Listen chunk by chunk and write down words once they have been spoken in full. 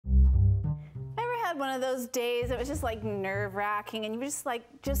had one of those days, it was just like nerve-wracking, and you were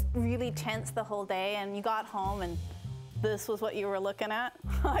just really tense the whole day, and you got home and this was what you were looking at?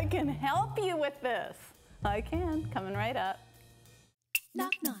 I can help you with this. I can, coming right up.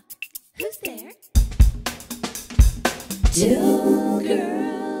 Knock, knock. Who's there?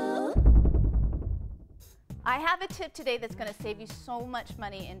 ToolGirl. I have a tip today that's going to save you so much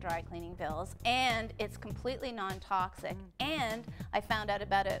money in dry cleaning bills, and it's completely non-toxic, and I found out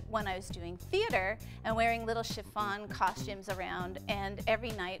about it when I was doing theater and wearing little chiffon costumes around, and every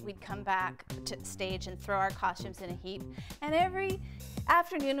night we'd come back to stage and throw our costumes in a heap, and every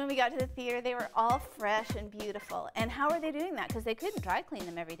afternoon when we got to the theater they were all fresh and beautiful. And how were they doing that? Because they couldn't dry clean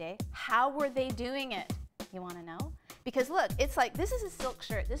them every day. How were they doing it? You want to know? Because look, it's like, this is a silk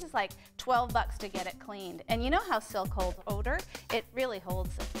shirt. This is like 12 bucks to get it cleaned. And you know how silk holds odor? It really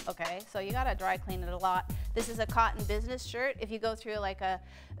holds it, okay? So you gotta dry clean it a lot. This is a cotton business shirt. If you go through like a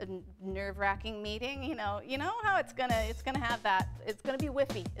nerve-wracking meeting, you know how it's gonna have that, it's gonna be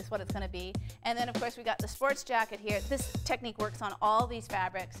whiffy is what it's gonna be. And then of course we got the sports jacket here. This technique works on all these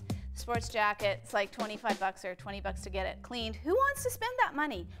fabrics. Sports jacket, it's like 25 bucks or 20 bucks to get it cleaned. Who wants to spend that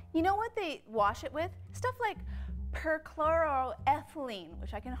money? You know what they wash it with? Stuff like perchloroethylene,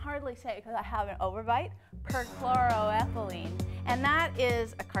 which I can hardly say because I have an overbite. Perchloroethylene. And that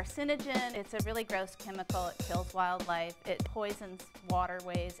is a carcinogen. It's a really gross chemical. It kills wildlife. It poisons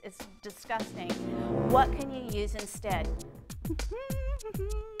waterways. It's disgusting. What can you use instead?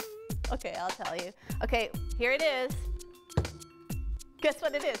 Okay, I'll tell you. Okay, here it is. Guess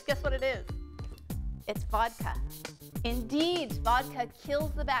what it is? Guess what it is? It's vodka. Indeed, vodka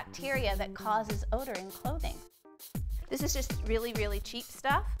kills the bacteria that causes odor in clothing. This is just really, really cheap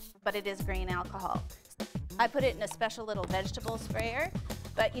stuff, but it is grain alcohol. I put it in a special little vegetable sprayer,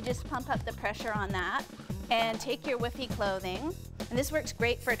 but you just pump up the pressure on that and take your whiffy clothing. And this works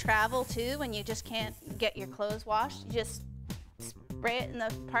great for travel too, when you just can't get your clothes washed. You just spray it in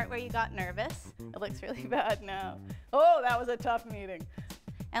the part where you got nervous. It looks really bad now. Oh, that was a tough meeting.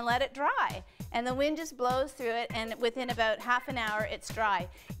 And let it dry. And the wind just blows through it, and within about half an hour it's dry.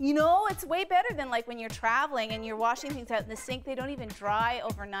 You know, it's way better than like when you're traveling and you're washing things out in the sink. They don't even dry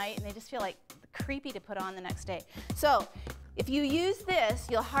overnight and they just feel like creepy to put on the next day. So if you use this,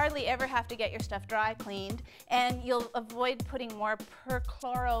 you'll hardly ever have to get your stuff dry cleaned, and you'll avoid putting more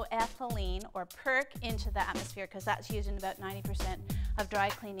perchloroethylene or perc into the atmosphere, because that's used in about 90% of dry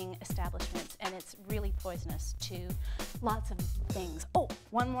cleaning establishments, and it's really poisonous to lots of things. Oh,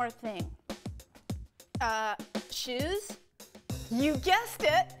 one more thing. Shoes, you guessed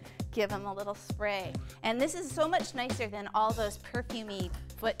it, give them a little spray. And this is so much nicer than all those perfumey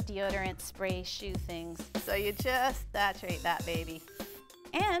foot deodorant spray shoe things. So you just saturate that baby.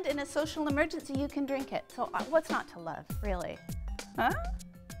 And in a social emergency, you can drink it. So what's not to love, really? Huh?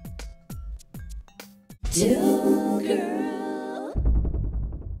 ToolGirl.